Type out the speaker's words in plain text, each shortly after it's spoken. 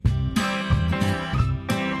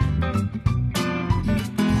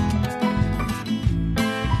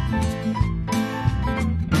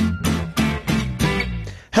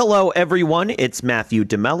Hello, everyone. It's Matthew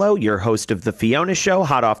DeMello, your host of The Fiona Show,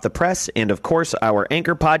 hot off the press, and of course, our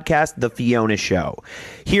anchor podcast, The Fiona Show.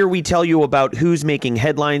 Here we tell you about who's making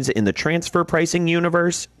headlines in the transfer pricing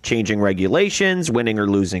universe, changing regulations, winning or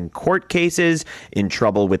losing court cases, in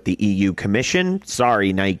trouble with the EU Commission.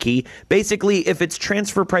 Sorry, Nike. Basically, if it's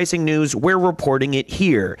transfer pricing news, we're reporting it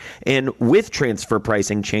here. And with transfer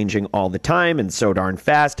pricing changing all the time and so darn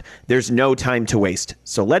fast, there's no time to waste.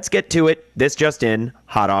 So let's get to it. This just in,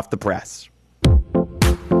 hot off the press.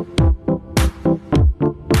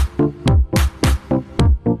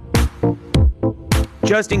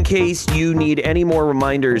 Just in case you need any more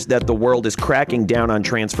reminders that the world is cracking down on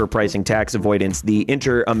transfer pricing tax avoidance, the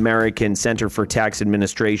Inter-American Center for Tax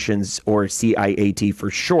Administrations, or CIAT for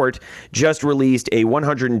short, just released a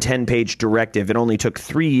 110-page directive. It only took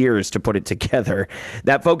 3 years to put it together.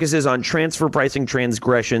 That focuses on transfer pricing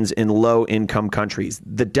transgressions in low-income countries.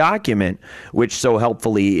 The document, which so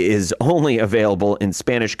helpfully is only available in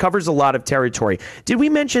Spanish, covers a lot of territory. Did we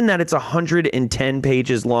mention that it's 110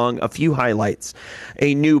 pages long? A few highlights.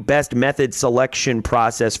 A new best method selection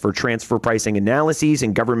process for transfer pricing analyses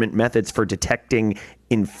and government methods for detecting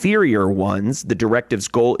inferior ones. The directive's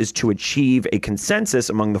goal is to achieve a consensus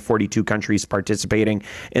among the 42 countries participating,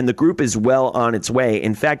 and the group is well on its way.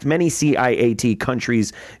 In fact, many CIAT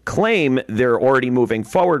countries claim they're already moving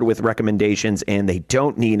forward with recommendations, and they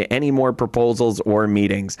don't need any more proposals or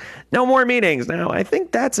meetings. No more meetings. Now, I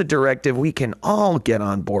think that's a directive we can all get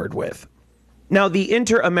on board with. Now, the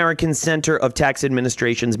Inter-American Center of Tax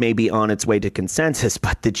Administrations may be on its way to consensus,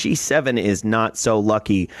 but the G7 is not so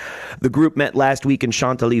lucky. The group met last week in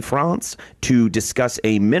Chantilly, France, to discuss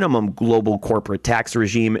a minimum global corporate tax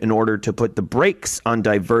regime in order to put the brakes on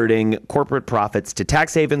diverting corporate profits to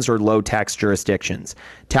tax havens or low-tax jurisdictions.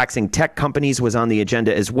 Taxing tech companies was on the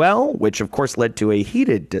agenda as well, which of course led to a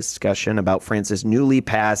heated discussion about France's newly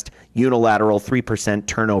passed unilateral 3%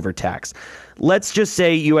 turnover tax. Let's just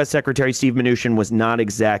say U.S. Secretary Steve Mnuchin was not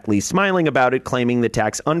exactly smiling about it, claiming the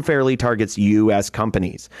tax unfairly targets U.S.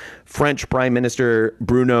 companies. French Prime Minister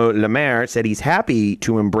Bruno Le Maire said he's happy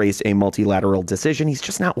to embrace a multilateral decision. He's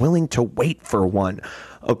just not willing to wait for one.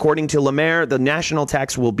 According to Le Maire, the national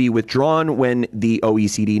tax will be withdrawn when the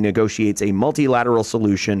OECD negotiates a multilateral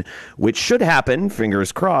solution, which should happen,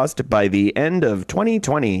 fingers crossed, by the end of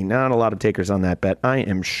 2020. Not a lot of takers on that bet, I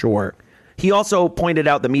am sure. He also pointed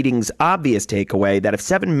out the meeting's obvious takeaway that if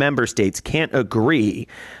 7 member states can't agree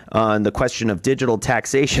on the question of digital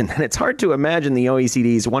taxation, then it's hard to imagine the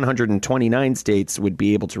OECD's 129 states would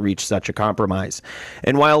be able to reach such a compromise.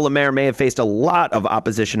 And while Le Maire may have faced a lot of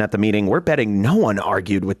opposition at the meeting, we're betting no one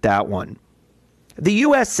argued with that one. The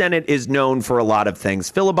U.S. Senate is known for a lot of things,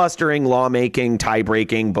 filibustering, lawmaking,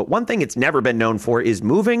 tie-breaking, but one thing it's never been known for is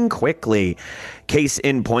moving quickly. Case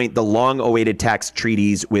in point, the long-awaited tax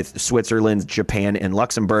treaties with Switzerland, Japan, and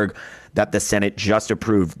Luxembourg that the Senate just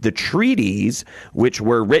approved. The treaties, which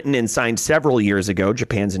were written and signed several years ago,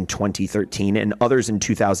 Japan's in 2013 and others in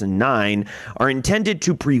 2009, are intended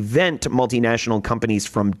to prevent multinational companies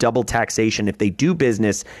from double taxation if they do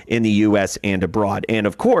business in the U.S. and abroad. And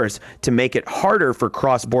of course, to make it harder for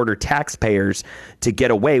cross-border taxpayers to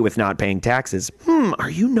get away with not paying taxes. Are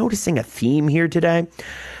you noticing a theme here today?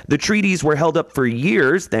 The treaties were held up for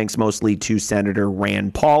years, thanks mostly to Senator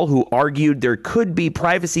Rand Paul, who argued there could be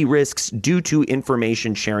privacy risks due to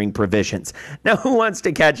information sharing provisions. Now, who wants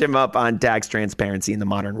to catch him up on tax transparency in the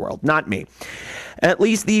modern world? Not me. At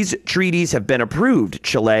least these treaties have been approved.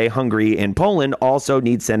 Chile, Hungary, and Poland also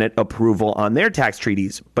need Senate approval on their tax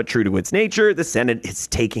treaties. But true to its nature, the Senate is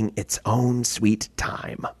taking its own sweet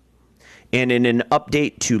time. And in an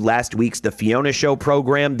update to last week's The Fiona Show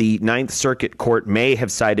program, the Ninth Circuit Court may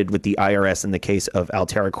have sided with the IRS in the case of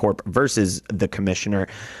Altera Corp versus the commissioner.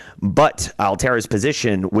 But Altera's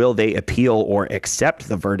position, will they appeal or accept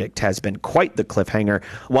the verdict, has been quite the cliffhanger.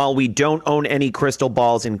 While we don't own any crystal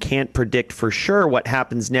balls and can't predict for sure what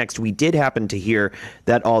happens next, we did happen to hear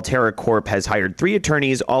that Altera Corp has hired 3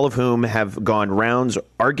 attorneys, all of whom have gone rounds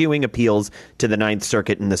arguing appeals to the Ninth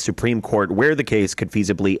Circuit and the Supreme Court, where the case could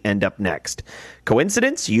feasibly end up next.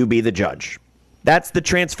 Coincidence? You be the judge. That's the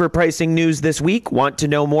transfer pricing news this week. Want to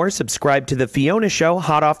know more? Subscribe to The Fiona Show,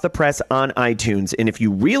 hot off the press on iTunes. And if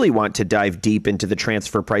you really want to dive deep into the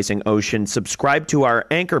transfer pricing ocean, subscribe to our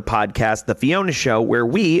anchor podcast, The Fiona Show, where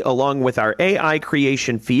we, along with our AI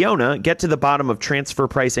creation Fiona, get to the bottom of transfer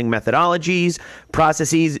pricing methodologies,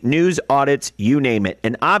 processes, news, audits, you name it.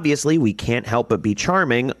 And obviously, we can't help but be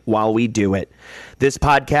charming while we do it. This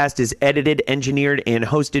podcast is edited, engineered, and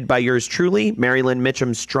hosted by yours truly. Marilyn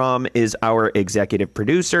Mitchum-Strom is our executive executive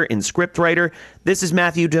producer and scriptwriter. This is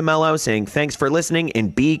Matthew DeMello saying thanks for listening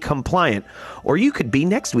and be compliant. Or you could be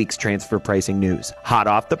next week's transfer pricing news, hot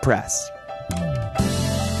off the press.